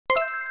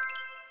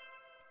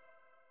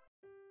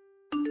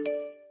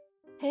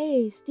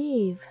Hey,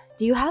 Steve,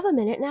 do you have a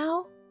minute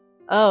now?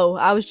 Oh,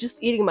 I was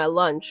just eating my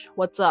lunch.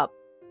 What's up?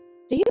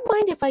 Do you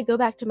mind if I go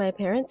back to my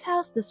parents'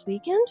 house this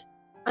weekend?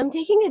 I'm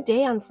taking a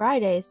day on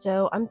Friday,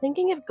 so I'm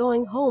thinking of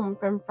going home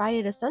from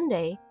Friday to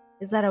Sunday.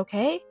 Is that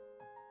okay?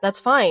 That's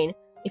fine.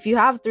 If you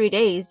have 3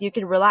 days, you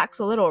can relax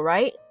a little,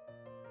 right?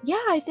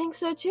 Yeah, I think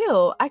so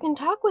too. I can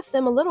talk with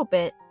them a little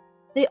bit.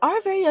 They are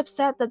very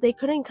upset that they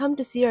couldn't come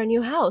to see our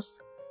new house,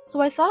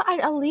 so I thought I'd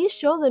at least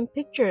show them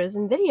pictures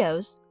and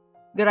videos.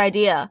 Good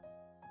idea.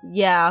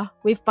 Yeah,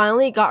 we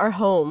finally got our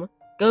home.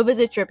 Go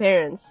visit your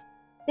parents.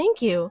 Thank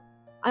you.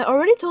 I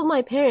already told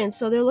my parents,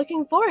 so they're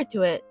looking forward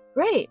to it.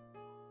 Great.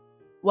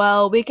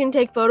 Well, we can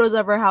take photos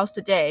of our house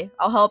today.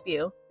 I'll help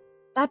you.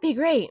 That'd be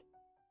great.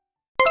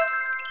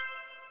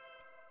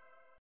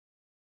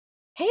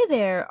 Hey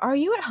there, are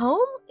you at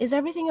home? Is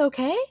everything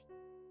okay?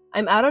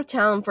 I'm out of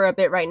town for a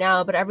bit right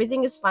now, but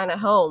everything is fine at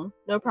home.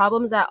 No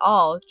problems at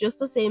all, just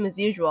the same as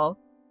usual.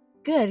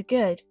 Good,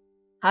 good.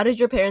 How did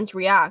your parents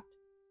react?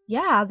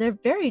 Yeah, they're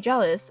very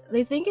jealous.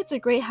 They think it's a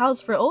great house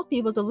for old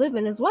people to live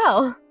in as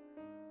well.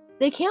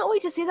 They can't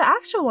wait to see the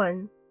actual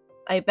one.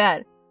 I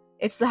bet.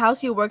 It's the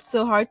house you worked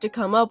so hard to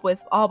come up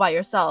with all by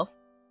yourself.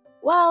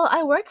 Well,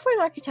 I work for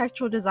an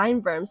architectural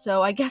design firm,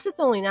 so I guess it's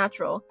only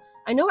natural.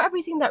 I know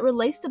everything that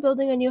relates to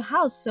building a new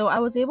house, so I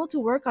was able to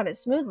work on it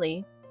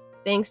smoothly.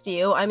 Thanks to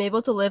you, I'm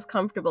able to live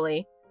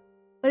comfortably.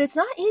 But it's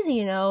not easy,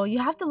 you know. You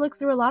have to look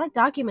through a lot of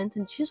documents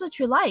and choose what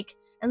you like,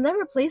 and then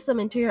replace them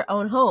into your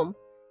own home.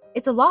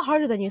 It's a lot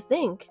harder than you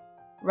think.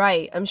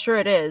 Right, I'm sure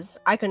it is.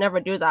 I could never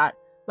do that.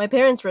 My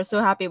parents were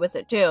so happy with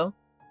it too.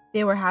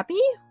 They were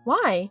happy?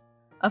 Why?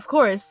 Of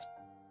course.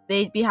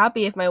 They'd be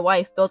happy if my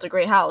wife built a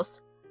great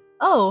house.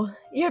 Oh,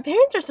 your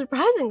parents are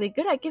surprisingly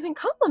good at giving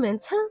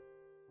compliments, huh?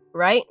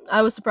 Right?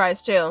 I was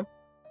surprised too.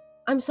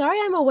 I'm sorry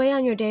I'm away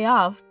on your day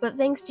off, but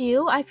thanks to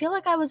you, I feel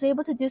like I was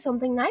able to do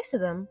something nice to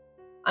them.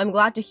 I'm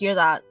glad to hear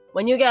that.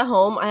 When you get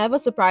home, I have a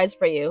surprise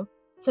for you.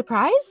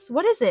 Surprise?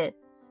 What is it?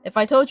 If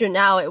I told you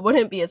now, it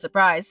wouldn't be a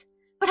surprise.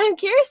 But I'm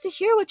curious to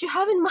hear what you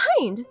have in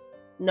mind.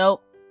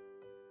 Nope.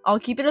 I'll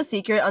keep it a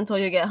secret until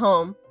you get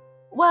home.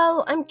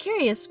 Well, I'm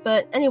curious,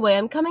 but anyway,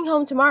 I'm coming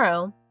home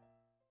tomorrow.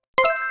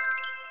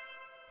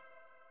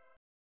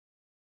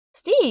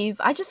 Steve,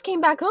 I just came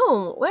back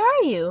home. Where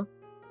are you?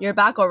 You're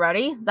back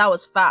already? That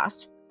was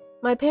fast.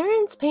 My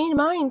parents paid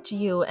mine to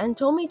you and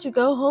told me to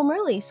go home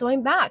early, so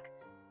I'm back.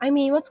 I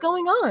mean, what's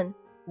going on?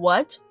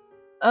 What?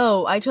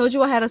 Oh, I told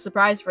you I had a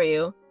surprise for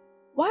you.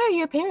 Why are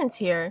your parents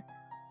here?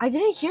 I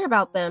didn't hear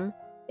about them.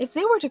 If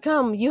they were to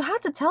come, you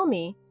had to tell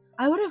me.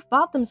 I would have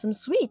bought them some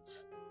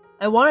sweets.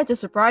 I wanted to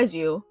surprise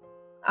you.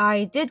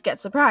 I did get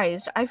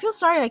surprised. I feel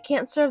sorry I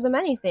can't serve them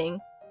anything.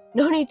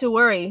 No need to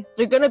worry.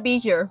 They're gonna be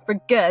here for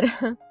good.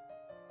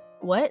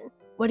 What?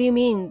 What do you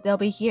mean, they'll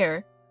be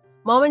here?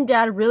 Mom and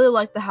Dad really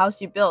like the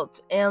house you built,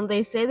 and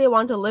they say they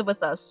want to live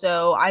with us,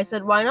 so I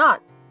said why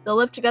not? They'll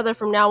live together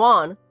from now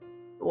on.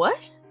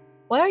 What?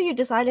 Why are you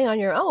deciding on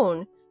your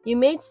own? You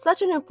made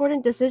such an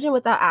important decision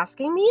without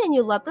asking me, and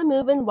you let them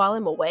move in while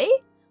I'm away?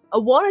 I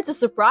wanted to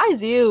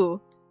surprise you.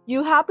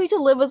 You happy to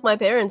live with my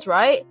parents,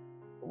 right?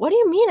 What do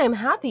you mean I'm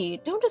happy?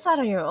 Don't decide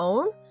on your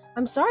own.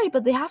 I'm sorry,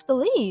 but they have to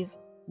leave.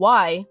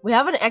 Why? We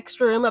have an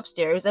extra room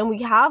upstairs, and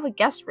we have a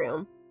guest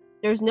room.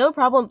 There's no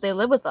problem if they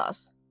live with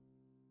us.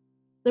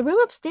 The room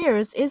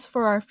upstairs is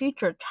for our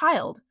future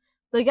child.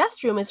 The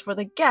guest room is for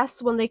the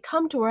guests when they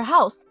come to our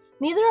house.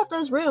 Neither of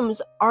those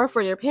rooms are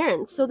for your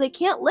parents, so they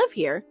can't live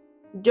here.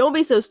 Don't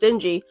be so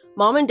stingy.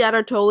 Mom and Dad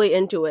are totally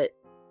into it.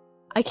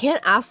 I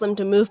can't ask them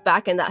to move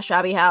back in that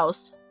shabby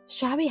house.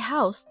 Shabby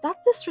house?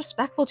 That's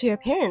disrespectful to your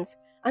parents.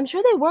 I'm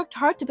sure they worked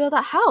hard to build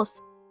that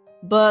house.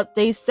 But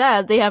they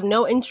said they have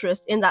no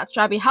interest in that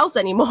shabby house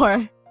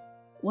anymore.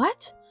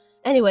 What?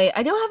 Anyway,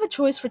 I don't have a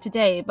choice for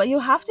today, but you'll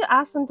have to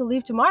ask them to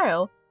leave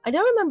tomorrow. I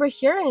don't remember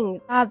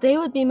hearing that they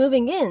would be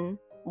moving in.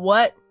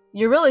 What?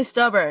 You're really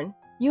stubborn.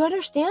 You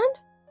understand?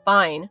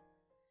 Fine.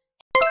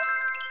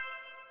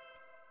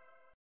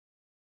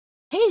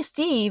 Hey,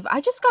 Steve, I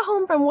just got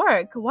home from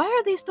work. Why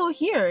are they still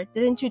here?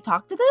 Didn't you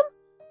talk to them?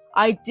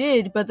 I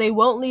did, but they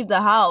won't leave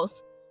the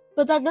house.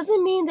 But that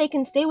doesn't mean they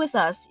can stay with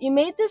us. You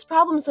made this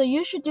problem, so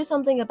you should do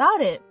something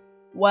about it.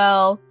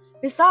 Well,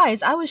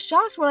 besides, I was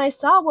shocked when I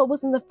saw what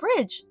was in the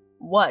fridge.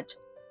 What?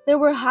 There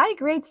were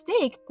high-grade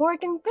steak,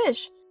 pork, and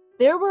fish.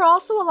 There were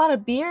also a lot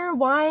of beer,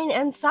 wine,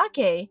 and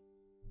sake.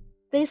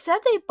 They said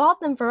they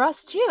bought them for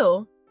us,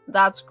 too.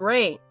 That's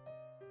great.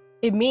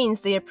 It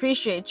means they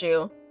appreciate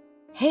you.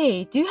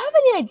 Hey, do you have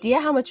any idea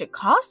how much it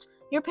costs?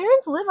 Your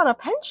parents live on a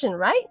pension,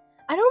 right?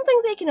 I don't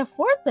think they can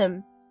afford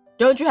them.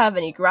 Don't you have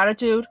any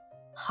gratitude?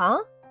 Huh?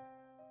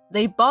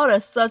 They bought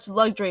us such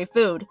luxury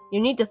food. You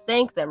need to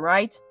thank them,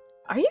 right?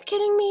 Are you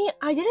kidding me?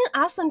 I didn't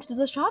ask them to do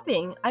the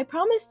shopping. I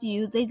promised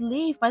you they'd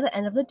leave by the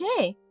end of the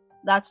day.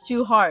 That's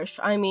too harsh.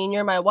 I mean,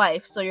 you're my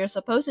wife, so you're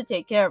supposed to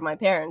take care of my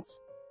parents.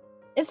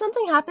 If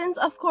something happens,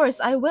 of course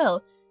I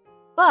will.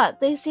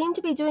 But they seem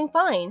to be doing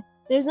fine.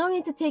 There's no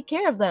need to take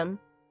care of them.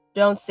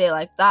 Don't say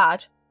like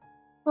that.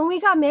 When we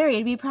got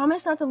married, we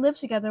promised not to live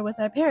together with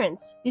our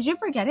parents. Did you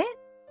forget it?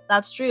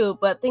 That's true,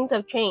 but things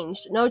have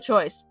changed. No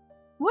choice.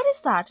 What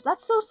is that?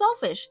 That's so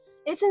selfish.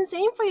 It's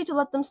insane for you to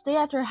let them stay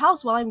at your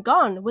house while I'm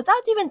gone,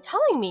 without even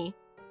telling me.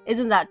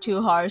 Isn't that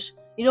too harsh?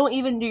 You don't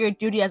even do your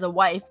duty as a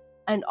wife,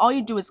 and all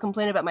you do is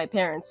complain about my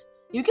parents.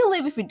 You can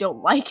leave if you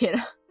don't like it.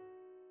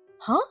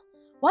 Huh?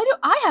 Why do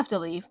I have to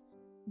leave?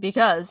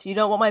 Because you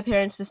don't want my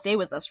parents to stay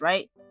with us,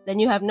 right? Then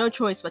you have no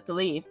choice but to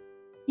leave.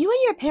 You and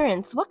your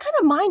parents, what kind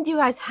of mind do you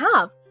guys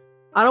have?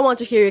 I don't want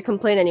to hear you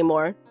complain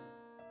anymore.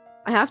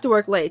 I have to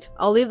work late.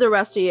 I'll leave the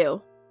rest to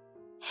you.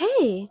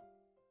 Hey!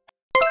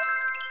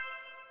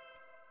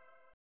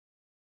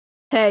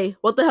 Hey,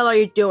 what the hell are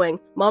you doing?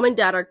 Mom and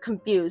Dad are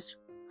confused.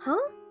 Huh?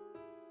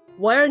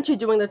 Why aren't you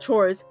doing the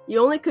chores? You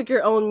only cook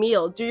your own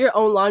meal, do your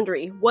own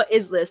laundry. What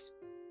is this?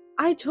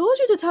 I told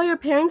you to tell your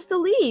parents to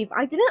leave.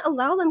 I didn't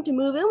allow them to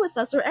move in with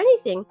us or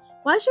anything.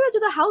 Why should I do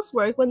the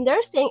housework when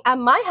they're staying at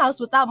my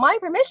house without my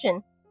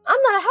permission?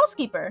 I'm not a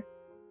housekeeper.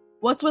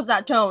 What's with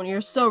that tone?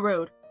 You're so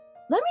rude.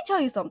 Let me tell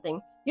you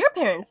something. Your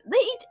parents, they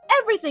eat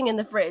everything in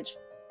the fridge.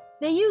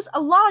 They use a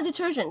lot of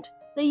detergent.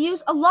 They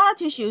use a lot of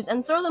tissues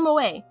and throw them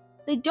away.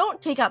 They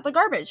don't take out the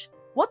garbage.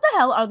 What the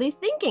hell are they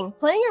thinking,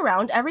 playing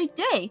around every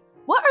day?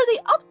 What are they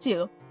up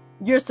to?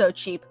 You're so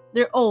cheap.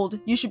 They're old.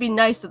 You should be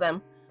nice to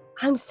them.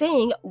 I'm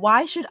saying,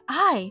 why should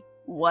I?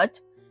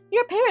 What?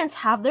 Your parents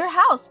have their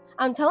house.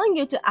 I'm telling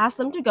you to ask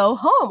them to go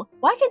home.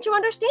 Why can't you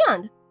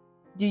understand?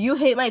 Do you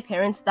hate my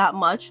parents that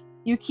much?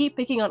 You keep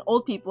picking on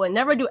old people and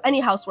never do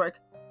any housework.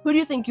 Who do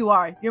you think you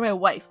are? You're my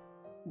wife.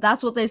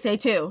 That's what they say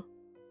too.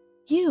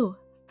 You,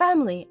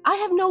 family, I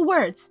have no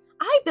words.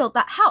 I built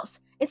that house.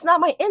 It's not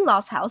my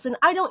in-laws' house, and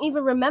I don't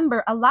even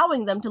remember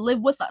allowing them to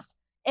live with us.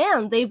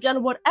 And they've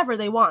done whatever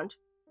they want.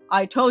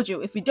 I told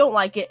you, if you don't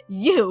like it,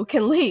 you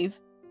can leave.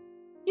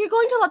 You're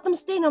going to let them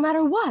stay no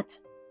matter what.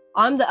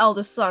 I'm the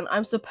eldest son.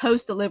 I'm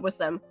supposed to live with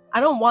them. I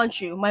don't want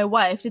you, my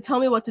wife, to tell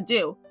me what to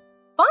do.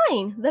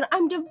 Fine, then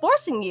I'm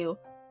divorcing you.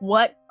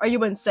 What? Are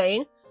you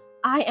insane?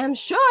 I am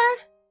sure.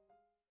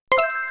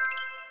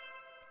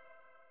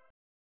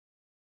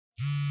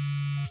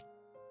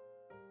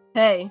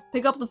 Hey,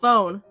 pick up the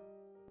phone.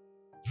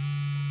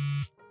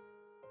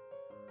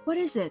 What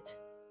is it?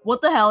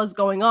 What the hell is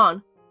going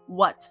on?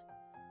 What?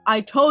 I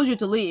told you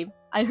to leave.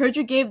 I heard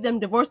you gave them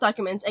divorce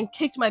documents and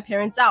kicked my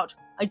parents out.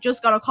 I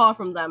just got a call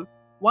from them.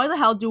 Why the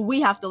hell do we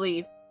have to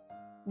leave?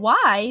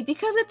 Why?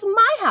 Because it's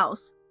my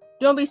house.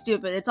 Don't be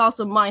stupid. It's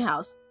also my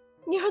house.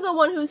 You're the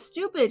one who's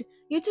stupid.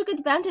 You took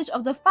advantage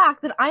of the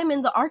fact that I'm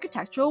in the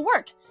architectural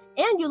work,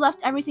 and you left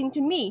everything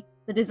to me.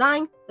 The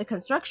design, the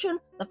construction,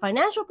 the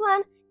financial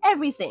plan,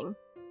 everything.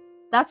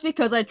 That's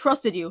because I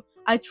trusted you.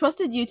 I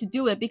trusted you to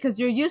do it because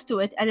you're used to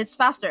it and it's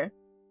faster.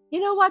 You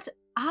know what?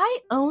 I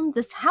own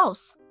this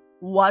house.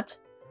 What?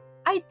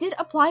 I did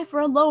apply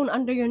for a loan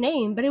under your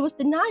name, but it was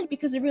denied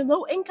because of your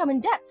low income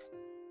and debts.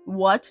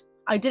 What?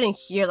 I didn't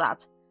hear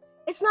that.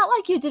 It's not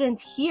like you didn't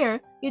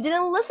hear. You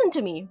didn't listen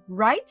to me,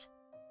 right?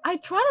 I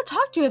tried to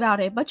talk to you about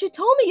it, but you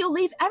told me you'll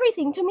leave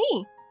everything to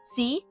me.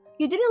 See?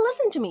 You didn't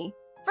listen to me.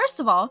 First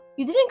of all,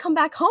 you didn't come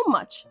back home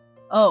much.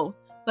 Oh,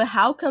 but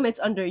how come it's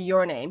under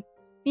your name?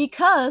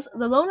 Because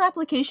the loan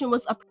application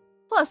was approved.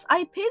 Plus,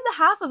 I paid the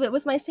half of it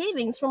with my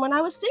savings from when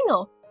I was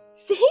single.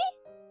 See?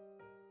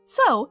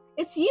 So,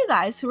 it's you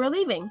guys who are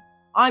leaving.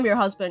 I'm your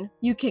husband.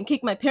 You can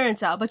kick my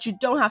parents out, but you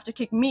don't have to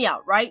kick me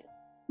out, right?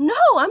 No,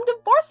 I'm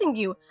divorcing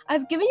you.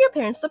 I've given your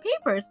parents the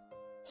papers.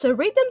 So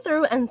read them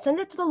through and send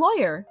it to the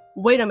lawyer.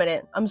 Wait a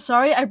minute. I'm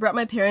sorry I brought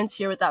my parents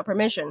here without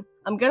permission.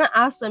 I'm gonna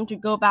ask them to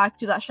go back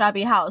to that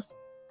shabby house.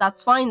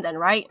 That's fine then,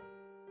 right?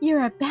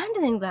 You're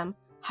abandoning them.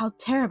 How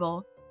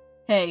terrible.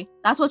 Hey,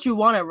 that's what you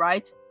wanted,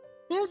 right?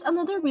 There's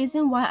another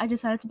reason why I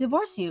decided to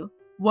divorce you.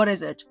 What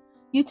is it?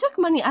 You took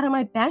money out of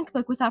my bank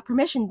book without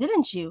permission,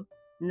 didn't you?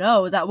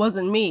 No, that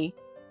wasn't me.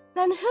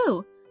 Then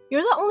who?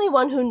 You're the only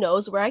one who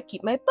knows where I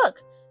keep my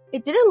book.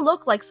 It didn't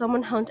look like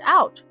someone hunt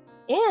out.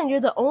 And you're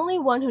the only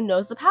one who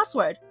knows the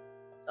password.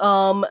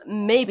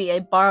 Maybe I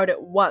borrowed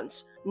it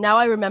once. Now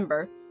I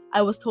remember.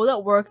 I was told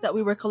at work that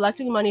we were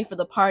collecting money for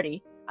the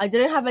party. I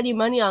didn't have any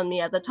money on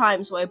me at the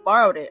time, so I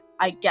borrowed it,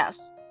 I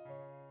guess.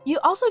 You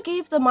also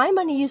gave my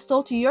money you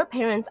stole to your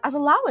parents as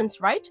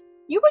allowance, right?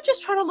 You were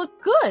just trying to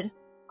look good.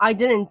 I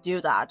didn't do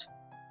that.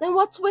 Then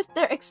what's with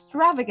their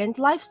extravagant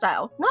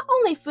lifestyle? Not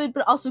only food,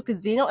 but also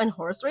casino and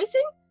horse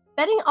racing?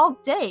 Betting all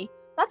day.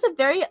 That's a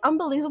very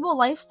unbelievable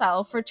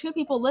lifestyle for two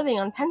people living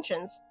on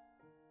pensions.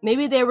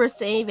 Maybe they were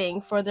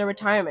saving for their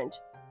retirement.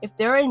 If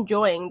they're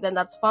enjoying, then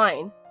that's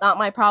fine. Not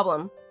my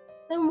problem.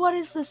 Then what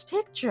is this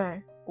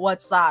picture?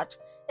 What's that?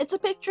 It's a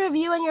picture of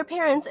you and your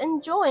parents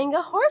enjoying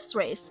a horse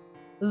race.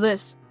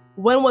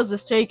 When was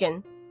this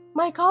taken?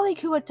 My colleague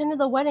who attended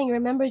the wedding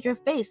remembered your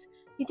face.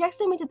 He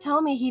texted me to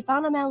tell me he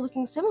found a man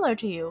looking similar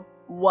to you.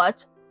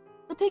 What?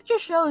 The picture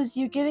shows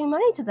you giving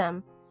money to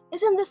them.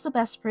 Isn't this the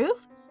best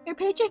proof? Your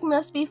paycheck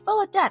must be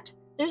full of debt.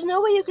 There's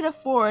no way you could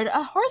afford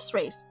a horse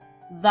race.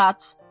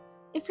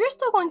 If you're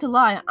still going to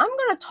lie, I'm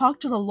gonna talk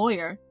to the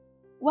lawyer.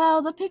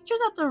 Well, the pictures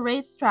at the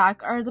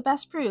racetrack are the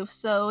best proof,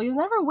 so you'll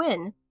never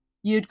win.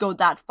 You'd go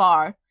that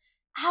far.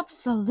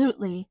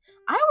 Absolutely.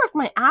 I worked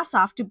my ass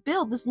off to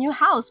build this new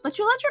house, but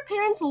you let your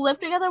parents live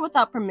together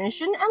without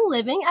permission and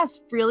living as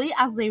freely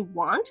as they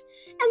want?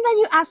 And then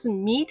you ask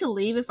me to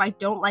leave if I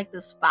don't like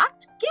this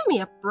fact? Give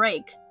me a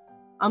break.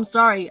 I'm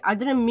sorry, I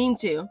didn't mean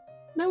to.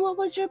 Then what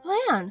was your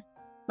plan?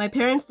 My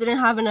parents didn't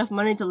have enough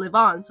money to live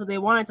on, so they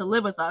wanted to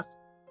live with us.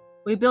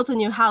 We built a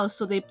new house,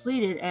 so they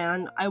pleaded,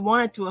 and I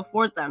wanted to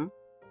afford them.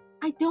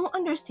 I don't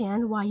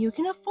understand why you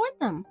can afford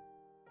them.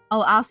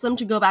 I'll ask them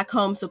to go back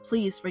home, so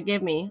please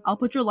forgive me. I'll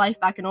put your life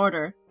back in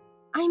order.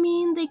 I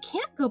mean, they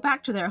can't go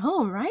back to their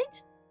home,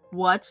 right?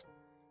 What?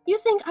 You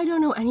think I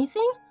don't know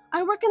anything?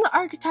 I work in the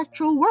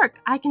architectural work.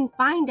 I can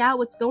find out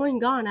what's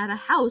going on at a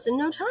house in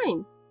no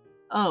time.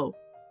 Oh.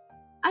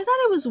 I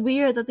thought it was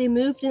weird that they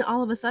moved in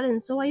all of a sudden,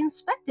 so I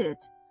inspected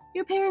it.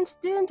 Your parents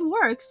didn't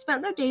work,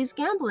 spent their days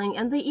gambling,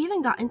 and they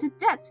even got into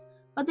debt.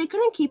 But they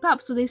couldn't keep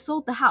up, so they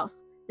sold the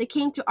house. They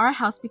came to our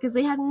house because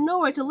they had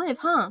nowhere to live,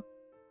 huh?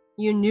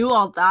 You knew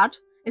all that?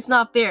 It's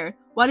not fair.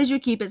 Why did you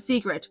keep it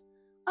secret?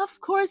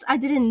 Of course I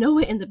didn't know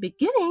it in the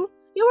beginning.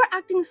 You were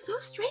acting so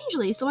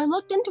strangely, so I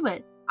looked into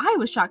it. I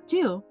was shocked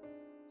too.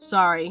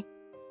 Sorry.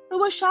 But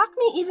what shocked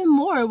me even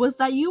more was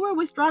that you were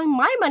withdrawing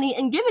my money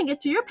and giving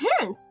it to your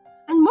parents.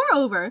 And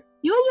moreover,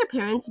 you and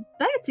your parents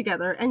betted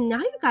together and now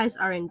you guys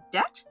are in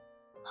debt?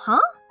 Huh?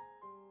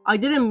 I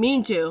didn't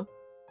mean to.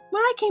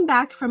 When I came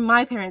back from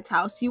my parents'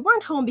 house, you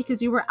weren't home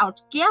because you were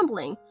out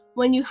gambling.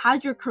 When you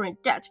had your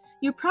current debt,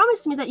 you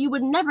promised me that you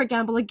would never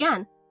gamble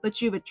again,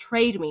 but you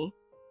betrayed me.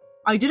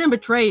 I didn't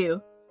betray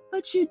you.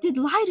 But you did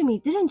lie to me,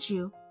 didn't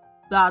you?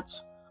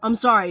 I'm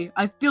sorry.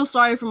 I feel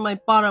sorry from my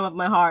bottom of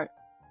my heart.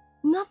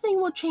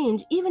 Nothing will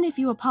change even if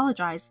you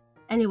apologize.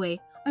 Anyway,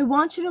 I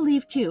want you to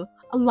leave too,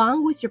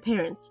 along with your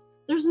parents.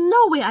 There's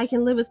no way I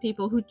can live with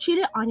people who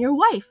cheated on your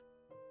wife.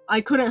 I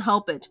couldn't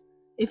help it.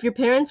 If your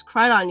parents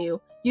cried on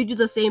you, you'd do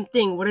the same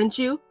thing, wouldn't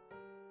you?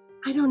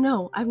 I don't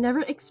know. I've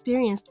never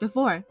experienced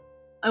before.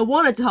 I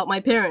wanted to help my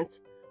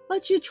parents.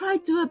 But you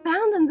tried to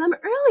abandon them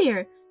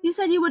earlier. You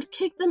said you would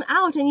kick them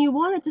out and you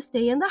wanted to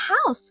stay in the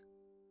house.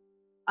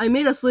 I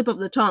made a slip of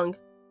the tongue.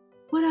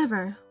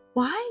 Whatever.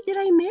 Why did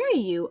I marry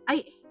you?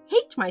 I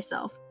hate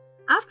myself.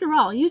 After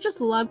all, you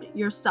just loved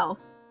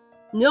yourself.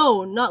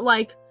 No, not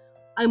like...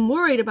 I'm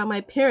worried about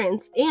my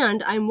parents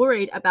and I'm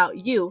worried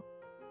about you.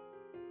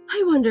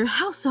 I wonder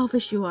how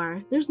selfish you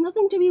are. There's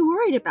nothing to be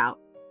worried about.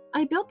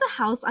 I built the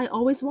house I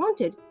always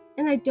wanted,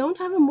 and I don't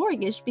have a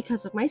mortgage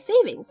because of my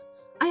savings.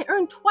 I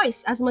earn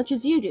twice as much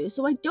as you do,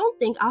 so I don't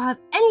think I'll have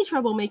any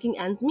trouble making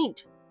ends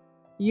meet.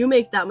 You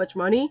make that much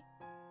money?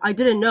 I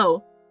didn't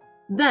know.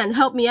 Then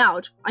help me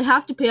out. I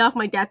have to pay off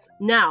my debts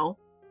now.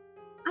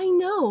 I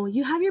know,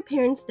 you have your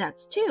parents'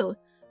 debts too,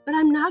 but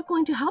I'm not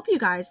going to help you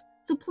guys,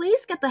 so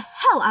please get the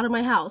hell out of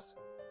my house.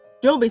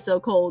 Don't be so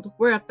cold.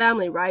 We're a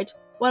family, right?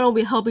 Why don't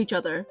we help each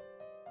other?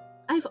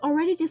 I've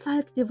already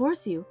decided to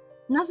divorce you.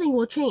 Nothing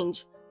will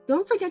change.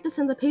 Don't forget to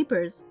send the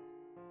papers.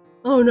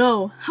 Oh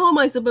no, how am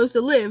I supposed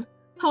to live?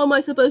 How am I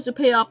supposed to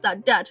pay off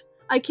that debt?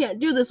 I can't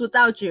do this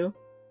without you.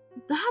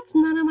 That's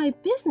none of my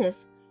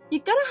business.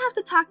 You're gonna have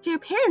to talk to your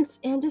parents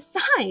and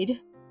decide.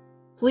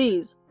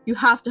 Please, you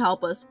have to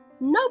help us.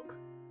 Nope.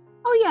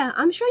 Oh yeah,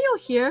 I'm sure you'll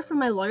hear from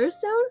my lawyer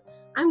soon.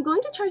 I'm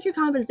going to charge you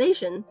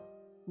compensation.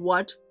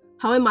 What?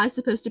 How am I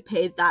supposed to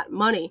pay that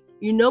money?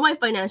 You know my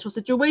financial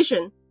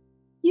situation.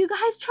 You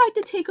guys tried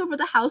to take over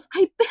the house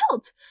I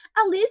built.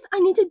 At least I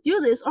need to do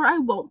this or I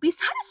won't be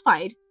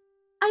satisfied.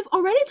 I've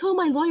already told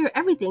my lawyer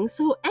everything,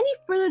 so any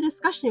further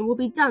discussion will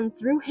be done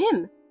through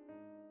him.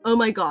 Oh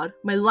my god,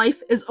 my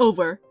life is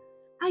over.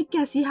 I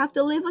guess you have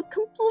to live a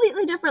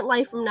completely different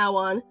life from now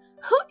on.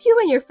 Hope you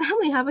and your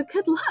family have a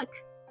good luck.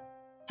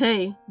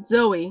 Hey,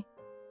 Zoe,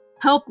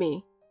 help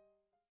me.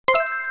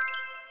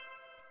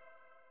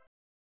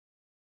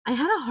 I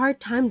had a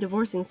hard time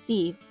divorcing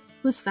Steve,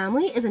 whose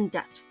family is in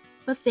debt.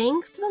 But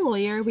thanks to the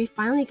lawyer, we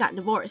finally got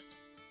divorced.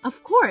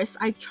 Of course,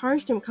 I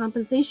charged him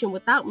compensation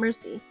without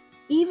mercy.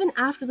 Even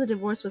after the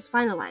divorce was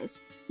finalized,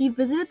 he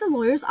visited the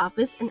lawyer's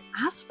office and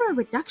asked for a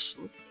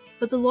reduction,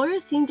 but the lawyer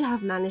seemed to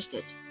have managed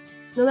it.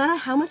 No matter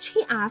how much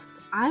he asks,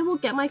 I will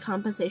get my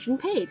compensation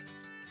paid.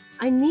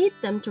 I need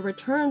them to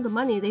return the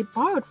money they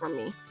borrowed from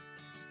me.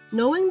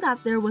 Knowing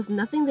that there was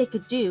nothing they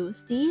could do,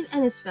 Steve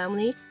and his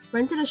family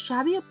rented a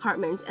shabby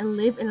apartment and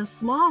live in a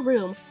small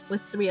room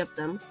with 3 of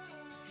them.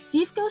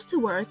 Steve goes to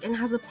work and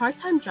has a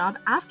part-time job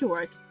after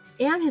work,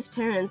 and his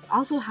parents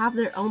also have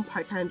their own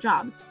part-time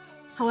jobs.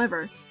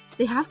 However,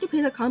 they have to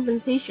pay the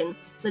compensation,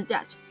 the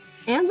debt,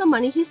 and the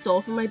money he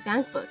stole from my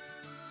bank book.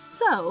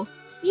 So,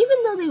 even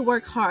though they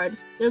work hard,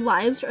 their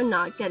lives are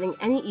not getting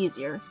any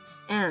easier,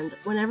 and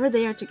whenever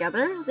they are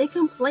together, they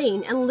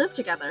complain and live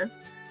together.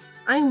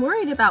 I am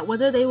worried about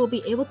whether they will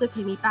be able to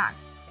pay me back,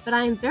 but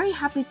I am very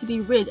happy to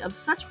be rid of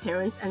such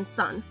parents and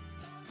son.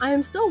 I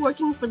am still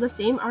working for the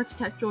same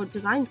architectural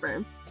design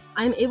firm.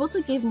 I am able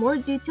to give more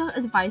detailed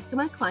advice to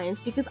my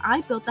clients because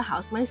I built the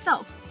house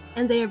myself,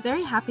 and they are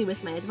very happy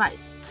with my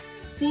advice.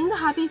 Seeing the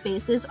happy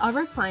faces of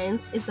our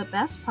clients is the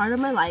best part of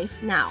my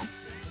life now.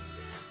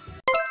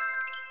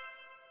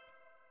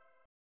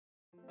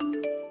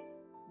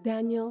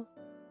 Daniel,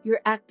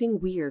 you're acting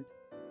weird.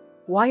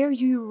 Why are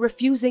you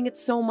refusing it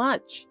so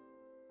much?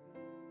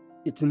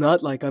 It's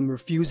not like I'm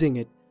refusing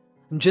it.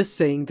 I'm just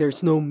saying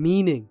there's no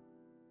meaning.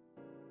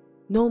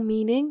 No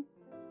meaning?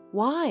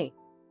 Why?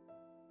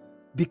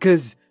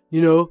 Because,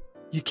 you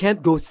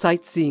can't go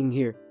sightseeing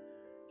here.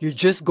 You're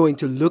just going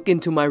to look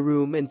into my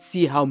room and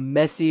see how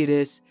messy it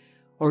is,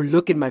 or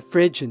look in my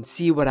fridge and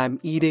see what I'm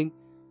eating,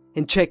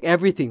 and check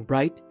everything,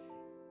 right?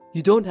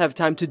 You don't have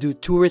time to do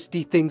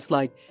touristy things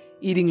like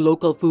eating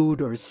local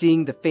food or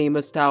seeing the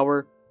famous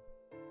tower.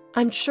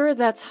 I'm sure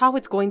that's how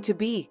it's going to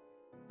be.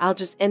 I'll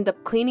just end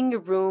up cleaning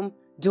your room,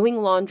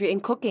 doing laundry,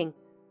 and cooking.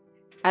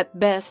 At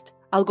best,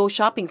 I'll go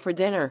shopping for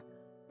dinner.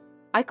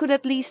 I could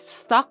at least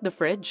stock the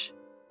fridge.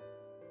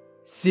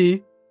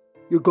 See?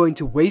 You're going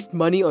to waste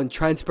money on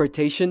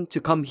transportation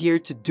to come here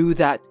to do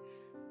that.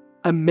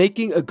 I'm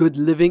making a good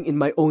living in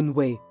my own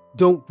way.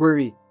 Don't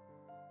worry.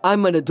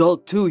 I'm an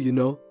adult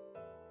too.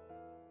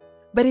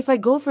 But if I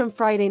go from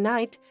Friday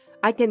night,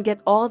 I can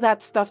get all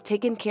that stuff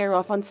taken care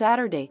of on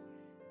Saturday.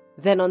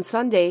 Then on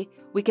Sunday,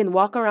 we can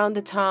walk around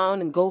the town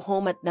and go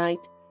home at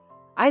night.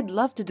 I'd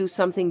love to do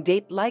something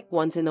date-like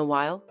once in a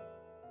while.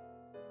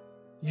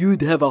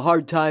 You'd have a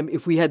hard time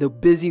if we had a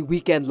busy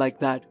weekend like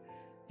that.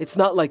 It's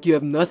not like you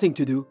have nothing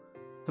to do.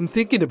 I'm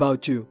thinking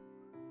about you.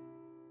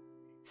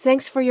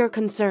 Thanks for your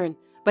concern,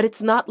 but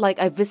it's not like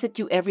I visit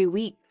you every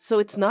week, so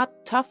it's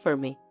not tough for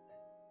me.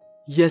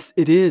 Yes,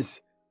 it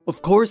is.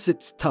 Of course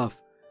it's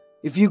tough.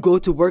 If you go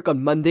to work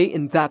on Monday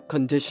in that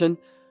condition,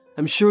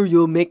 I'm sure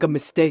you'll make a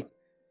mistake.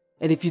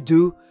 And if you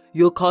do,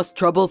 you'll cause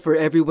trouble for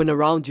everyone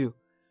around you.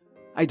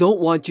 I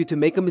don't want you to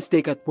make a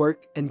mistake at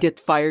work and get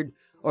fired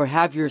or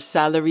have your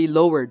salary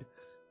lowered.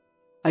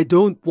 I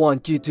don't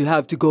want you to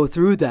have to go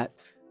through that.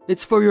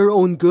 It's for your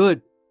own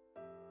good.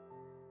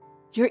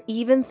 You're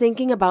even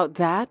thinking about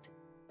that?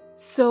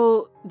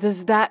 So,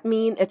 does that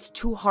mean it's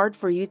too hard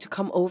for you to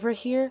come over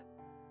here?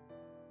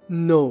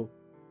 No,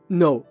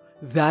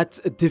 that's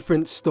a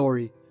different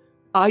story.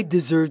 I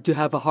deserve to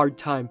have a hard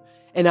time,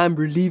 and I'm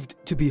relieved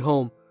to be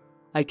home.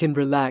 I can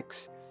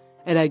relax,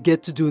 and I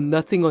get to do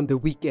nothing on the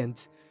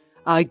weekends.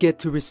 I get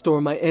to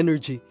restore my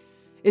energy.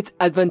 It's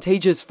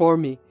advantageous for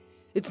me.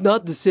 It's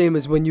not the same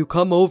as when you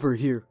come over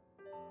here.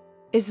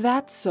 Is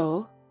that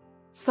so?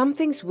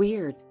 Something's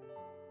weird.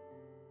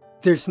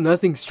 There's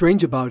nothing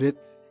strange about it.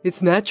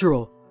 It's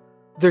natural.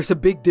 There's a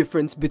big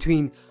difference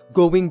between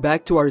going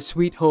back to our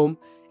sweet home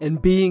and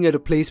being at a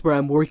place where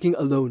I'm working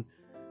alone.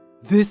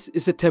 This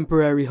is a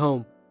temporary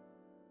home.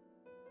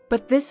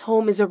 But this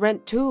home is a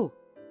rent too.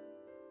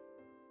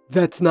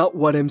 That's not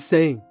what I'm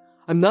saying.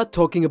 I'm not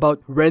talking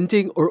about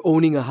renting or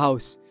owning a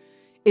house.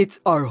 It's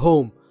our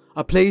home,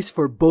 a place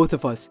for both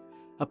of us,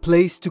 a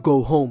place to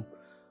go home.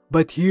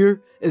 But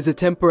here is a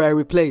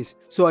temporary place,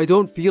 so I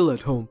don't feel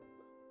at home.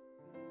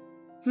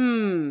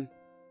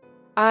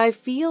 I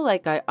feel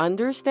like I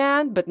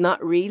understand, but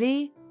not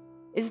really.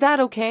 Is that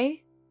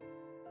okay?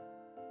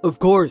 Of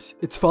course,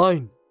 it's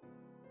fine.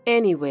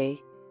 Anyway,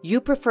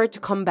 you prefer to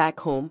come back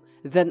home,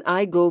 then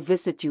I go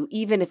visit you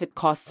even if it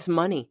costs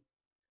money.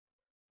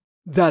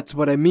 That's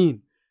what I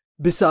mean.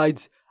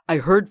 Besides, I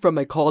heard from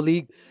my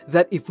colleague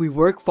that if we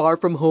work far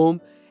from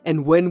home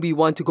and when we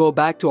want to go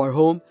back to our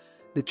home,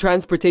 the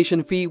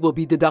transportation fee will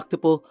be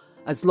deductible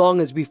as long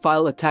as we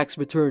file a tax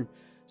return.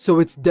 So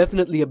it's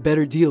definitely a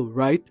better deal,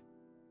 right?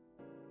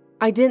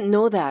 I didn't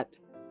know that.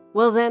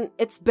 Well then,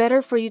 it's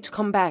better for you to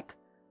come back.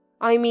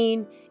 I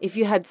mean, if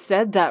you had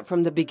said that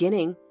from the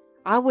beginning,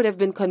 I would have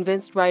been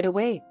convinced right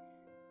away.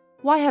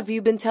 Why have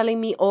you been telling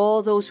me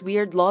all those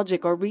weird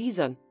logic or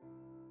reason?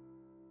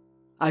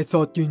 I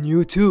thought you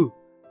knew too.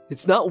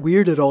 It's not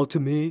weird at all to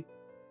me.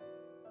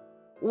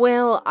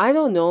 Well, I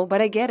don't know,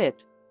 but I get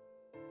it.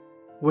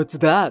 What's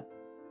that?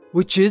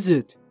 Which is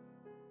it?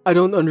 I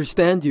don't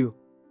understand you.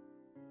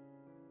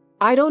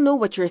 I don't know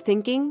what you're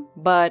thinking,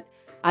 but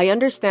I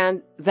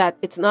understand that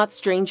it's not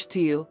strange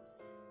to you.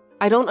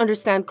 I don't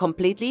understand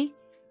completely,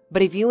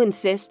 but if you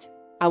insist,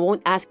 I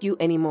won't ask you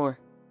anymore.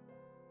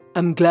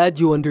 I'm glad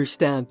you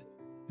understand.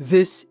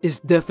 This is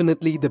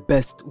definitely the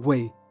best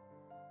way.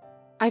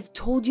 I've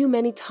told you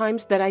many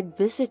times that I'd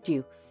visit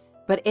you,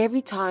 but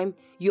every time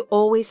you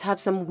always have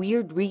some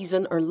weird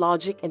reason or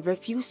logic and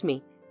refuse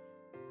me.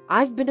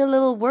 I've been a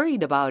little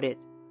worried about it.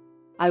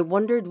 I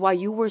wondered why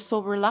you were so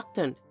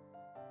reluctant.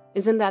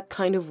 Isn't that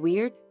kind of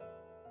weird?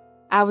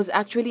 I was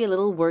actually a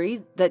little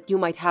worried that you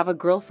might have a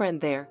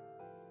girlfriend there.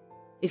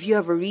 If you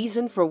have a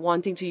reason for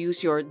wanting to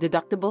use your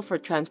deductible for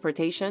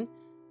transportation,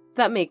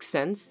 that makes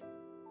sense.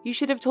 You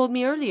should have told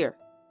me earlier.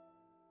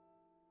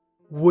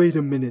 Wait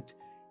a minute.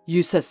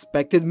 You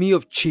suspected me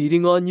of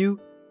cheating on you?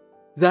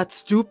 That's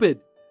stupid.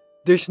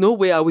 There's no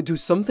way I would do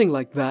something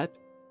like that.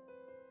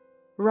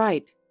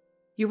 Right.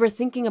 You were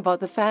thinking about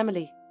the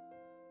family.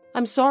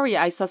 I'm sorry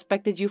I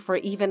suspected you for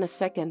even a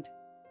second.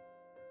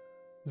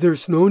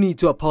 There's no need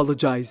to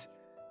apologize.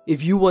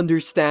 If you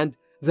understand,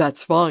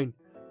 that's fine.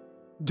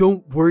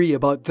 Don't worry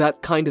about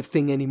that kind of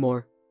thing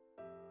anymore.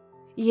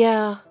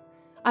 Yeah,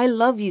 I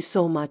love you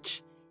so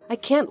much. I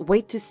can't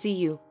wait to see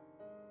you.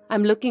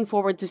 I'm looking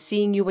forward to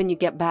seeing you when you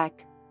get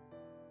back.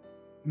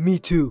 Me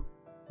too.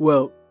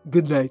 Well,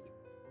 good night.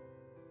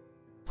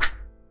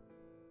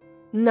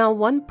 Now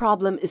one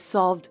problem is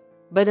solved,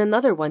 but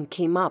another one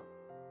came up.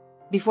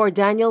 Before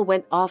Daniel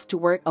went off to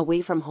work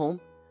away from home,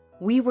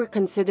 we were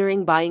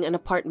considering buying an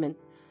apartment.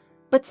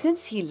 But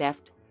since he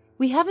left,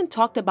 we haven't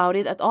talked about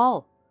it at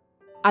all.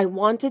 I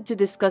wanted to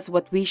discuss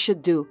what we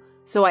should do,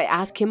 so I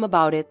asked him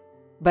about it,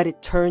 but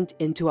it turned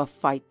into a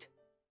fight.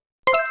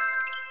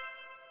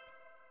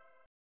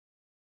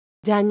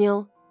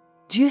 Daniel,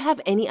 do you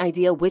have any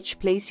idea which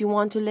place you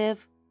want to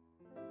live?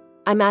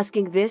 I'm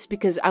asking this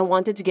because I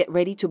wanted to get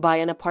ready to buy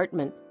an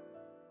apartment.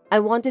 I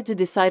wanted to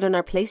decide on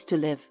our place to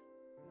live.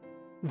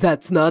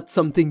 That's not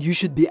something you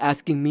should be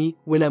asking me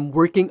when I'm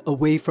working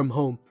away from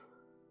home.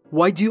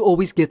 Why do you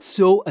always get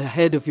so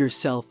ahead of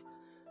yourself?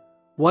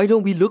 Why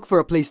don't we look for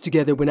a place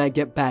together when I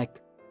get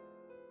back?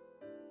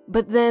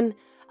 But then,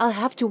 I'll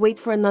have to wait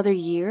for another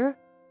year?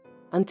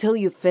 Until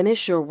you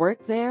finish your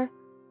work there?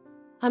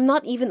 I'm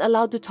not even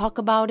allowed to talk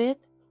about it?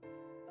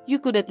 You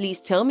could at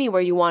least tell me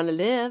where you want to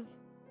live.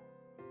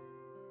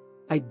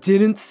 I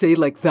didn't say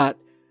like that.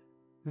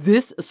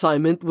 This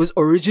assignment was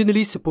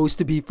originally supposed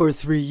to be for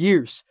 3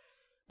 years,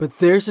 but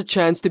there's a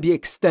chance to be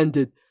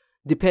extended,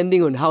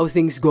 depending on how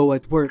things go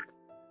at work.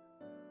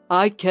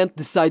 I can't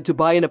decide to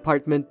buy an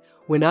apartment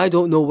when I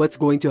don't know what's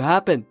going to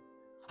happen.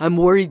 I'm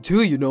worried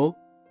too, you know.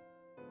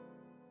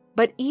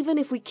 But even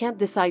if we can't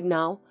decide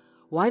now,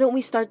 why don't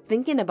we start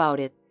thinking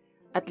about it?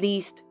 At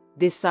least,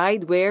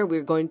 decide where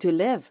we're going to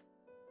live.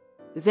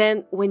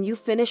 Then, when you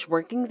finish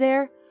working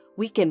there,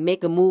 we can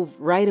make a move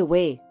right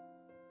away.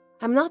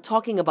 I'm not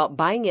talking about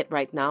buying it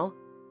right now.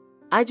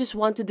 I just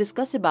want to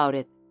discuss about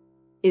it.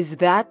 Is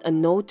that a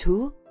no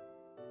too?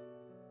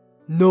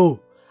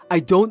 No, I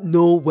don't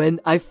know when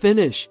I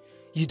finish.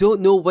 You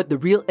don't know what the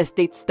real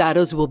estate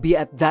status will be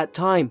at that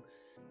time.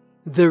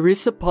 There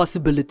is a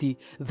possibility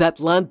that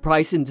land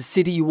price in the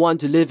city you want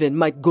to live in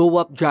might go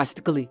up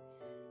drastically.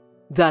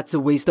 That's a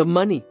waste of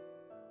money.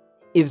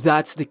 If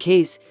that's the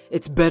case,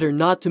 it's better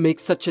not to make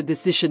such a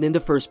decision in the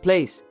first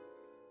place.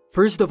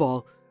 First of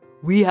all,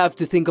 we have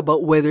to think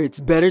about whether it's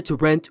better to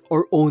rent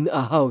or own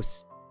a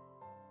house.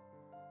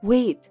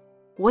 Wait,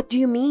 what do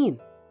you mean?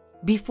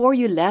 Before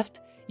you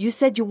left, you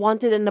said you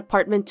wanted an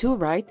apartment too,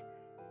 right?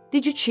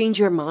 Did you change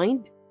your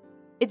mind?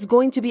 It's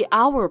going to be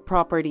our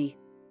property.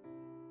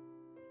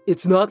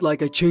 It's not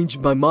like I changed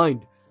my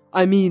mind.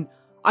 I mean,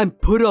 I'm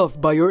put off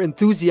by your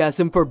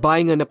enthusiasm for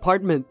buying an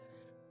apartment.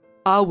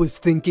 I was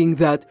thinking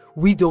that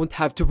we don't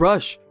have to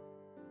rush.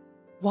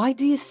 Why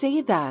do you say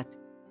that?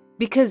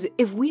 Because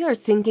if we are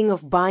thinking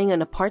of buying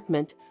an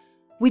apartment,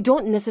 we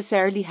don't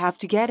necessarily have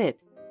to get it.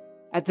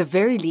 At the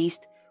very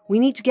least, we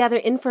need to gather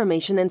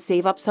information and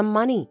save up some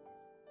money.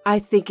 I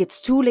think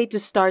it's too late to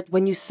start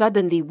when you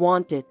suddenly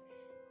want it.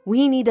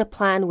 We need a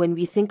plan when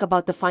we think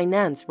about the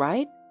finance,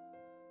 right?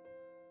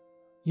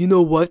 You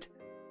know what?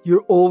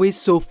 You're always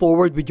so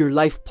forward with your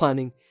life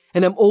planning,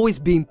 and I'm always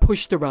being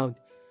pushed around.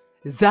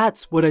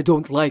 That's what I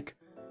don't like.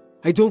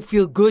 I don't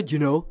feel good, you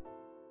know.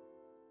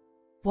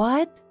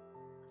 What?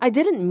 I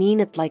didn't mean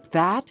it like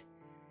that.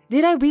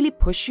 Did I really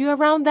push you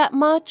around that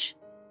much?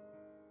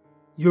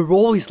 You're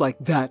always like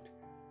that.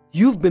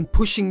 You've been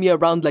pushing me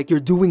around like you're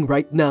doing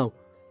right now.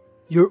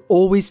 You're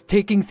always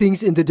taking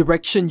things in the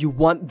direction you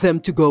want them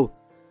to go.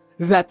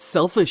 That's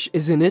selfish,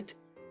 isn't it?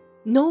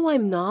 No,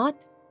 I'm not.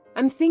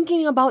 I'm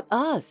thinking about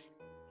us.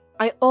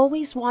 I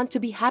always want to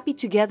be happy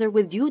together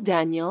with you,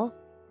 Daniel.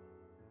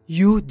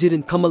 You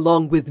didn't come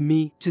along with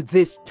me to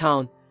this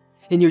town,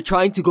 and you're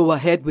trying to go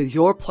ahead with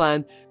your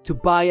plan to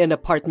buy an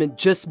apartment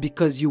just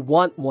because you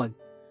want one.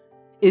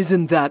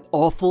 Isn't that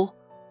awful?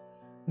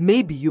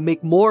 Maybe you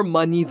make more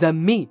money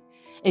than me,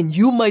 and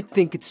you might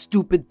think it's a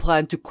stupid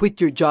plan to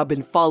quit your job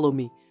and follow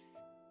me.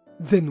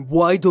 Then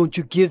why don't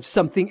you give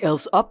something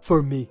else up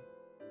for me?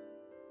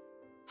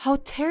 How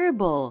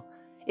terrible.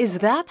 Is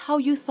that how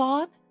you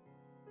thought?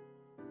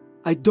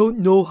 I don't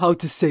know how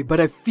to say, but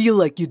I feel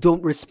like you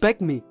don't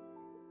respect me.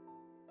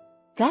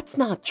 That's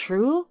not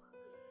true.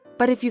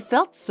 But if you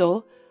felt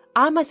so,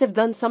 I must have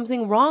done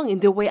something wrong in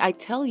the way I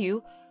tell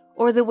you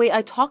or the way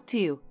I talk to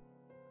you.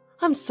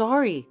 I'm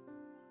sorry.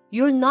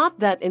 You're not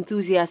that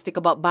enthusiastic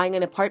about buying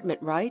an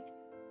apartment, right?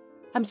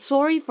 I'm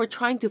sorry for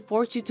trying to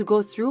force you to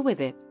go through with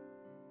it.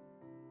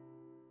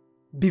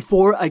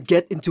 Before I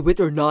get into it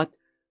or not,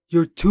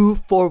 you're too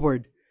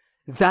forward.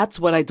 That's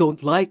what I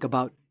don't like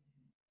about.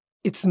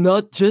 It's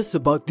not just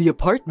about the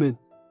apartment.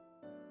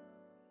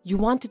 You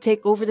want to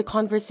take over the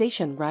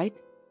conversation, right?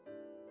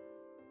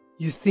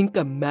 You think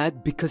I'm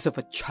mad because of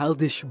a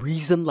childish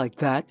reason like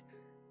that?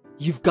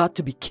 You've got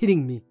to be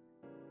kidding me.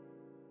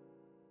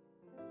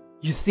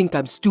 You think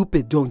I'm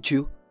stupid, don't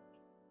you?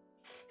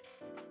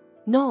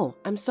 No,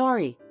 I'm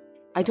sorry.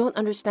 I don't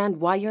understand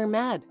why you're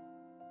mad.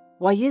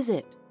 Why is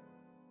it?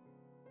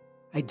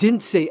 I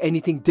didn't say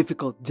anything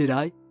difficult, did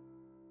I?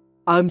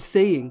 I'm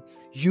saying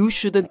you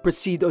shouldn't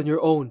proceed on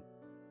your own.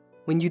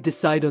 When you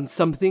decide on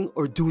something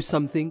or do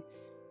something,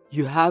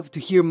 you have to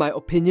hear my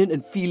opinion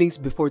and feelings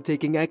before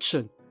taking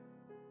action.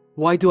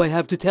 Why do I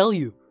have to tell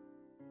you?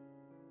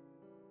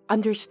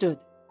 Understood.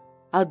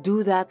 I'll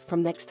do that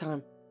from next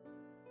time.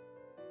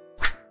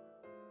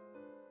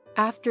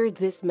 After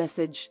this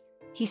message,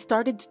 he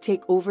started to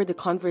take over the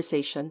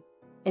conversation,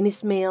 and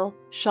his male,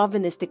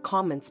 chauvinistic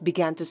comments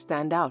began to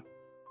stand out.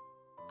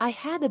 I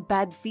had a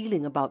bad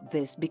feeling about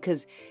this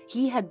because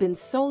he had been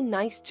so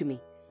nice to me,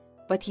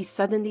 but he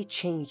suddenly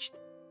changed.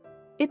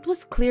 It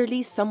was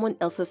clearly someone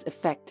else's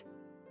effect,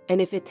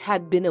 and if it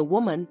had been a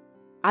woman,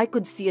 I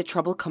could see a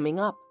trouble coming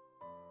up.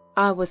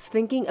 I was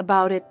thinking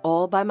about it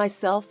all by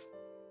myself,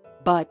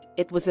 but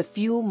it was a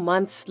few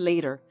months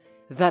later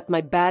that my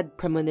bad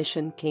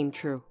premonition came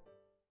true.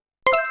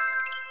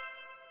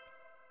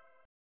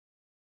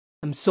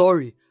 I'm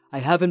sorry, I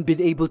haven't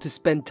been able to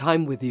spend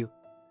time with you.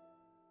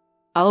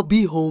 I'll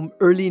be home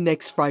early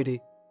next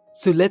Friday,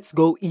 so let's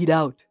go eat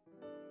out.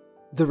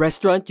 The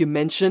restaurant you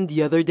mentioned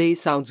the other day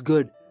sounds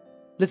good.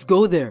 Let's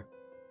go there.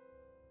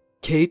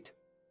 Kate,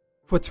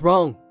 what's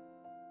wrong?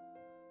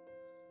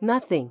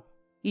 Nothing.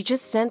 You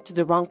just sent to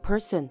the wrong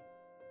person.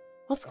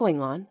 What's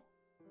going on?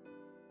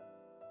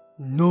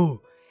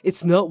 No,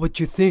 it's not what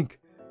you think.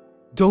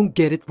 Don't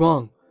get it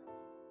wrong.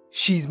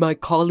 She's my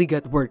colleague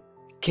at work,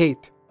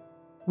 Kate.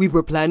 We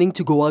were planning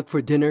to go out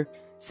for dinner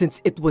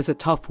since it was a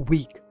tough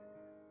week.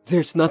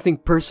 There's nothing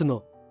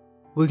personal.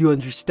 Will you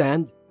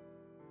understand?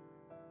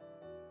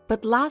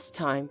 But last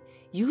time,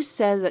 you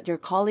said that your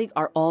colleague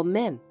are all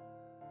men.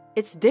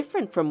 It's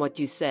different from what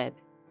you said.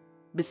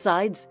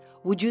 Besides,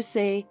 would you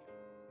say,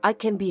 I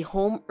can be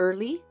home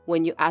early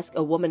when you ask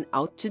a woman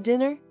out to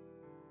dinner?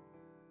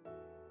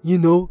 You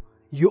know,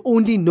 you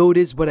only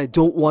notice what I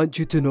don't want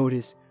you to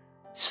notice.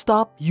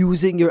 Stop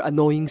using your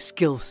annoying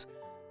skills.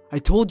 I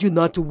told you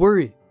not to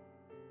worry.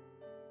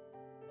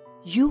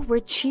 You were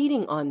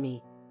cheating on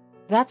me.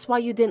 That's why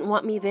you didn't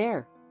want me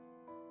there.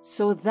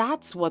 So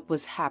that's what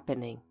was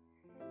happening.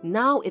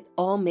 Now it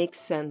all makes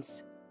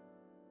sense.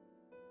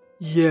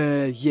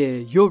 Yeah,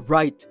 you're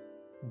right.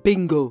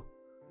 Bingo.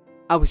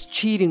 I was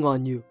cheating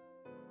on you.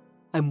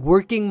 I'm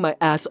working my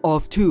ass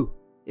off too.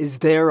 Is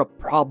there a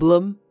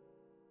problem?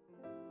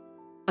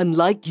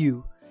 Unlike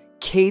you,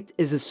 Kate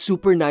is a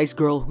super nice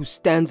girl who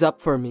stands up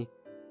for me.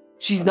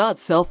 She's not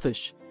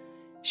selfish.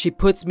 She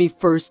puts me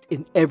first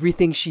in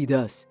everything she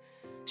does.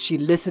 She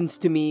listens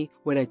to me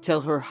when I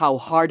tell her how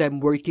hard I'm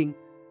working.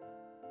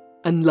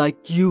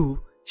 Unlike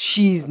you,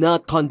 she's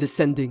not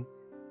condescending.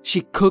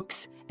 She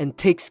cooks and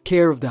takes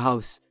care of the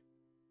house.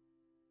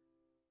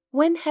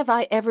 When have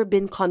I ever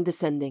been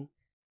condescending?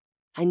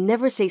 I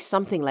never say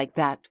something like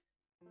that.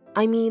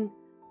 I mean,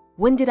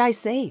 when did I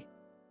say?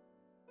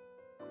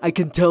 I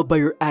can tell by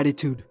your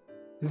attitude.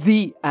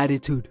 The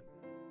attitude.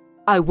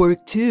 I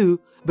work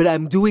too, but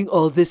I'm doing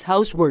all this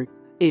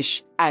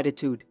housework-ish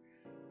attitude.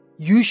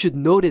 You should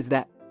notice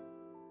that.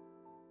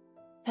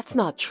 That's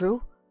not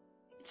true.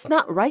 It's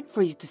not right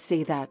for you to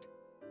say that.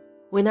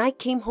 When I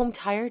came home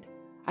tired,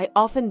 I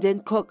often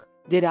didn't cook,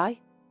 did I?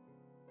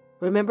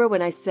 Remember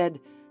when I said,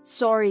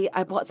 sorry,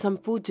 I bought some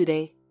food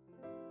today?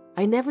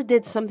 I never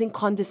did something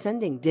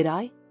condescending, did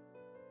I?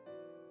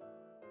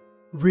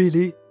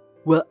 Really?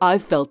 Well, I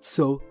felt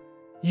so.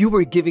 You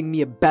were giving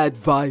me a bad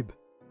vibe.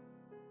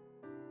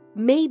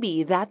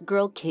 Maybe that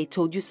girl Kate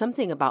told you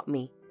something about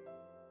me.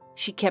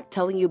 She kept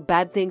telling you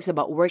bad things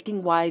about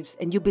working wives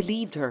and you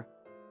believed her.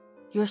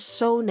 You're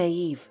so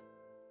naive.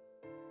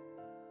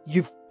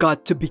 You've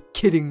got to be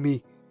kidding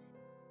me.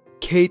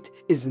 Kate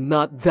is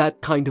not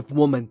that kind of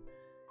woman.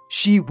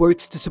 She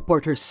works to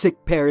support her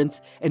sick parents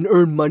and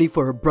earn money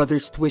for her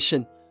brother's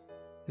tuition.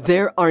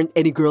 There aren't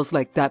any girls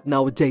like that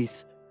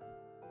nowadays.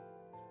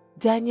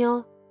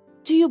 Daniel,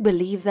 do you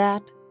believe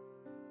that?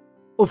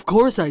 Of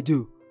course I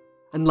do.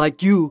 And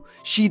like you,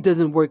 she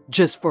doesn't work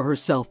just for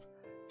herself.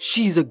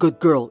 She's a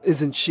good girl,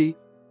 isn't she?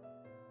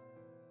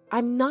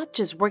 I'm not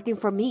just working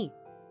for me.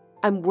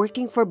 I'm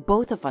working for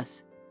both of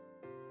us.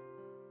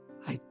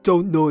 I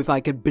don't know if I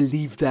can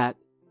believe that.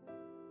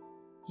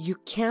 You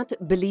can't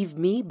believe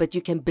me, but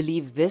you can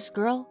believe this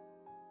girl?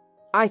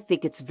 I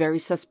think it's very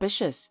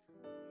suspicious.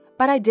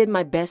 But I did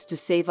my best to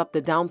save up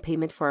the down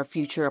payment for our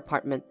future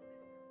apartment.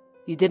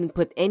 You didn't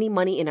put any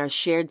money in our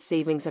shared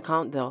savings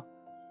account, though.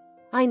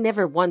 I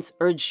never once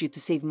urged you to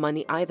save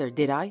money either,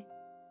 did I?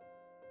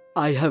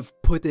 I have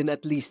put in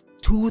at least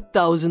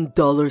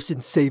 $2,000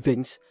 in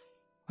savings.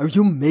 Are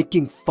you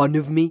making fun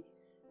of me?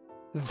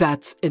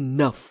 That's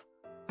enough.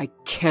 I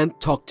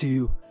can't talk to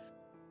you.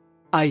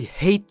 I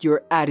hate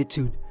your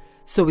attitude,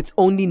 so it's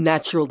only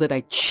natural that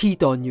I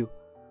cheat on you.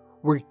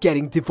 We're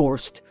getting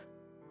divorced.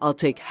 I'll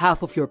take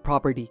half of your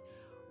property,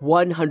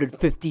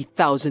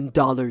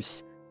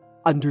 $150,000.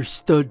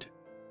 Understood?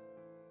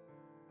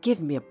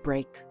 Give me a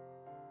break.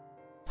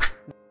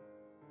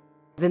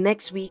 The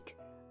next week,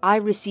 I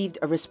received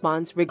a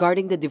response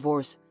regarding the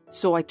divorce,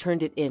 so I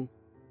turned it in.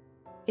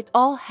 It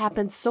all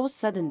happened so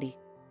suddenly.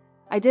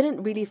 I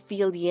didn't really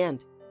feel the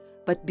end,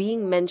 but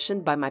being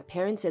mentioned by my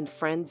parents and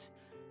friends,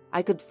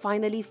 I could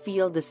finally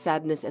feel the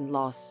sadness and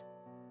loss.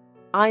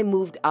 I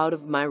moved out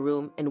of my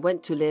room and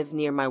went to live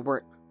near my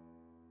work.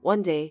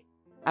 One day,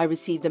 I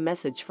received a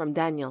message from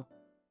Daniel.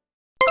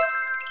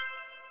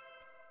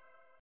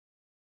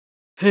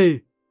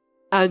 Hey,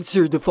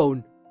 answer the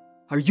phone.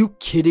 Are you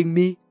kidding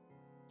me?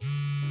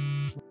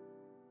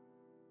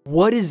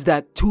 What is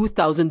that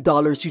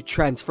 $2,000 you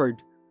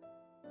transferred?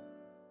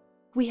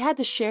 We had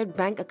a shared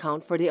bank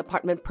account for the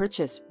apartment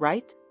purchase,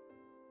 right?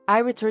 I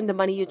returned the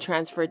money you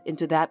transferred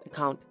into that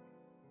account.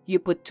 You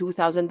put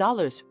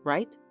 $2,000,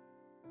 right?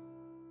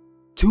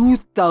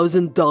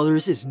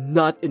 $2,000 is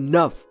not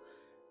enough.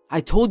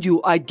 I told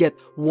you I'd get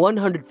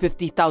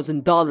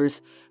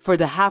 $150,000 for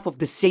the half of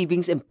the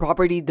savings and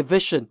property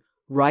division,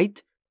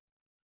 right?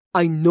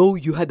 I know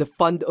you had a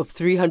fund of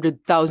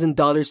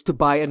 $300,000 to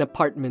buy an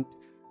apartment.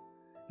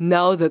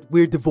 Now that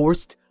we're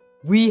divorced,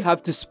 we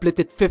have to split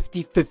it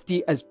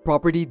 50-50 as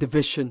property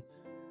division.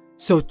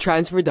 So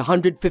transfer the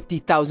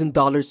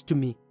 $150,000 to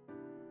me.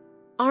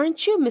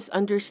 Aren't you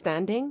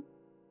misunderstanding?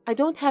 I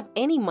don't have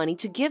any money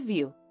to give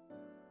you.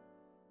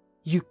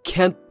 You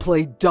can't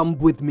play dumb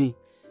with me.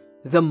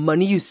 The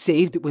money you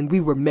saved when we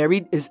were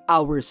married is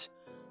ours.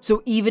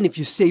 So even if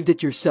you saved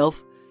it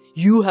yourself,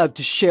 you have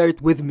to share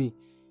it with me.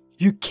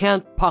 You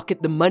can't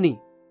pocket the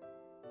money.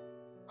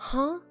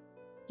 Huh?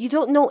 You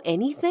don't know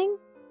anything?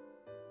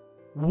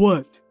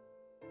 What?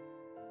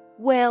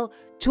 Well,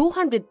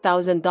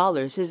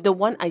 $200,000 is the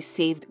one I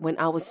saved when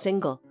I was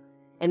single,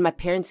 and my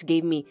parents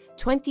gave me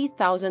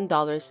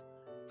 $20,000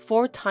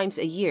 4 times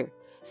a year,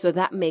 so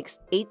that makes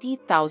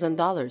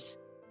 $80,000.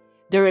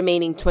 The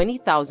remaining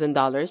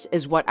 $20,000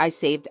 is what I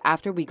saved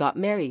after we got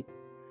married.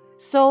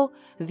 So,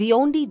 the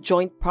only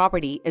joint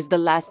property is the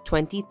last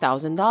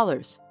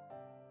 $20,000.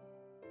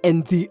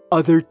 And the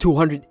other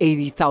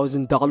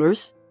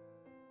 $280,000?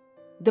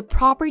 The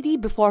property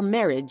before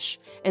marriage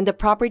and the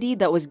property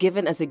that was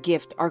given as a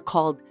gift are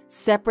called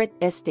separate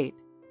estate.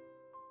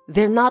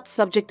 They're not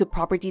subject to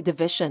property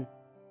division.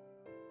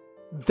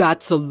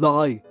 That's a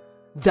lie.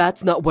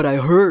 That's not what I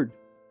heard.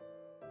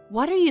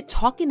 What are you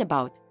talking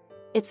about?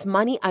 It's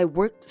money I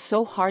worked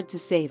so hard to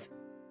save.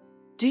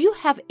 Do you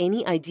have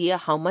any idea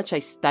how much I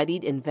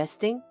studied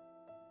investing?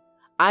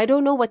 I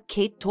don't know what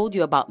Kate told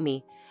you about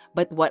me,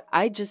 but what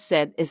I just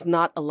said is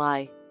not a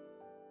lie.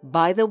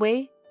 By the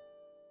way,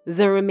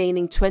 the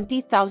remaining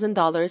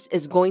 $20,000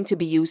 is going to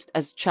be used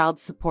as child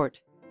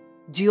support.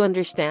 Do you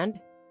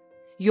understand?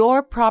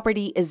 Your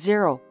property is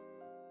zero.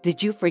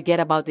 Did you forget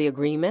about the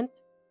agreement?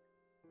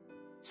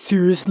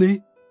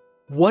 Seriously?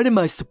 What am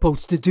I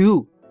supposed to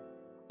do?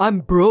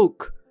 I'm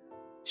broke.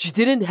 She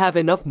didn't have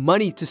enough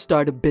money to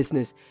start a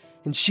business,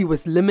 and she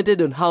was limited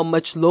on how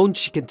much loan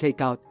she can take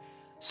out,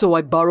 so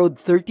I borrowed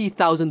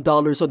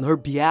 $30,000 on her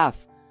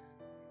behalf.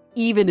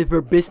 Even if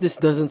her business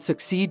doesn't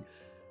succeed,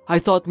 I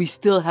thought we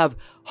still have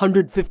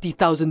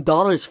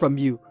 $150,000 from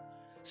you,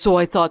 so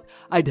I thought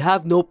I'd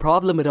have no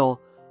problem at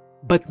all.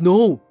 But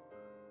no.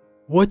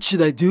 What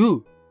should I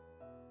do?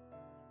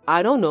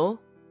 I don't know.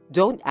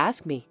 Don't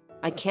ask me.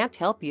 I can't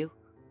help you.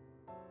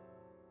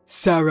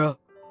 Sarah,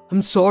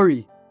 I'm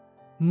sorry.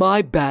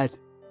 My bad.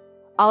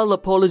 I'll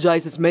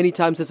apologize as many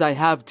times as I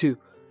have to.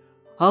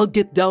 I'll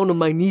get down on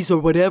my knees or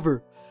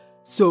whatever.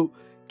 So,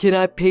 can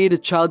I pay the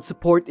child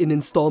support in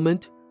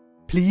installment?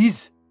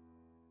 Please?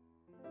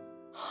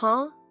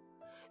 Huh?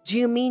 Do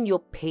you mean you'll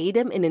pay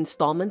them in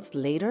installments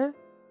later?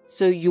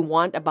 So you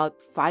want about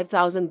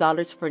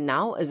 $5,000 for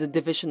now as a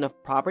division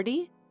of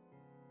property?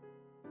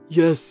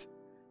 Yes.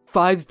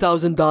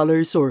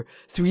 $5,000 or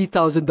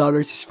 $3,000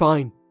 is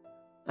fine.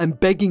 I'm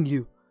begging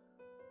you.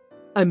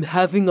 I'm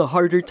having a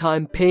harder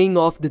time paying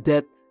off the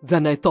debt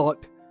than I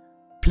thought.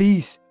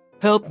 Please,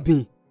 help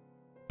me.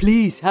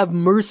 Please have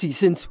mercy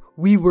since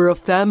we were a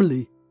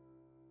family.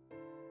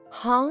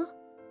 Huh?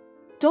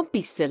 Don't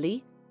be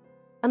silly.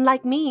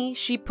 Unlike me,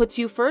 she puts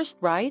you first,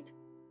 right?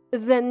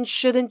 Then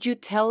shouldn't you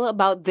tell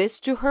about this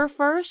to her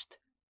first?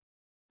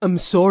 I'm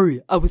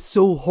sorry I was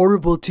so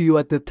horrible to you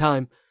at the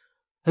time.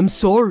 I'm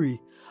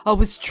sorry. I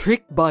was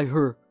tricked by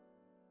her.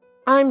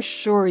 I'm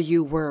sure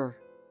you were.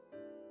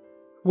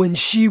 When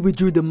she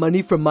withdrew the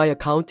money from my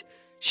account,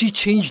 she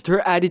changed her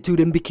attitude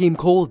and became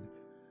cold.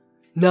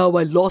 Now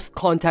I lost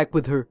contact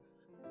with her.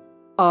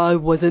 I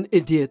was an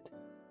idiot.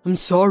 I'm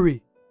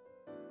sorry.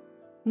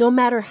 No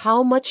matter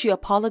how much you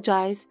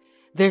apologize,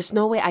 there's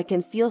no way I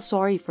can feel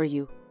sorry for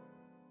you.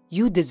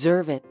 You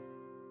deserve it.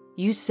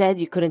 You said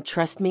you couldn't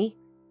trust me.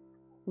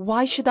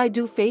 Why should I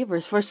do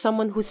favors for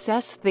someone who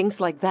says things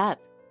like that?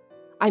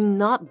 I'm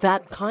not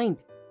that kind.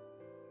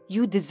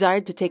 You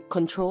desired to take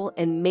control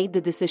and made the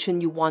decision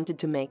you wanted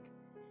to make.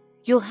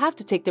 You'll have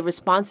to take the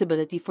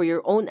responsibility for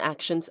your own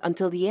actions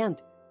until the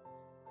end.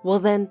 Well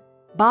then,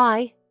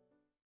 bye.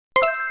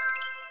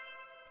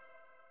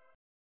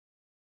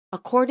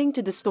 According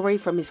to the story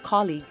from his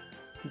colleague,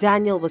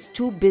 Daniel was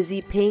too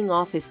busy paying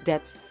off his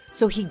debts,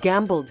 so he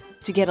gambled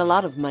to get a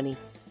lot of money.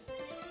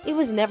 It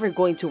was never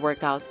going to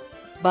work out,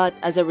 but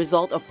as a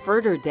result of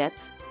further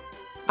debts,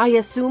 I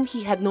assume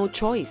he had no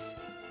choice.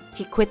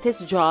 He quit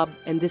his job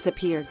and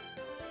disappeared.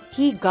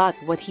 He got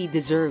what he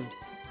deserved.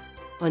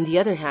 On the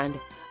other hand,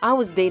 I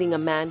was dating a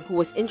man who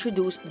was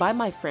introduced by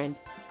my friend,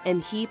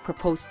 and he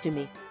proposed to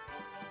me.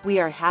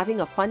 We are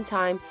having a fun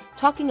time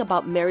talking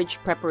about marriage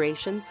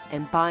preparations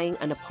and buying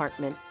an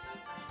apartment.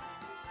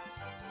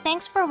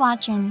 Thanks for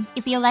watching.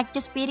 If you liked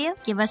this video,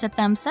 give us a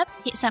thumbs up,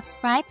 hit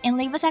subscribe, and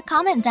leave us a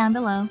comment down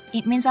below.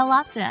 It means a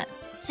lot to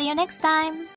us. See you next time!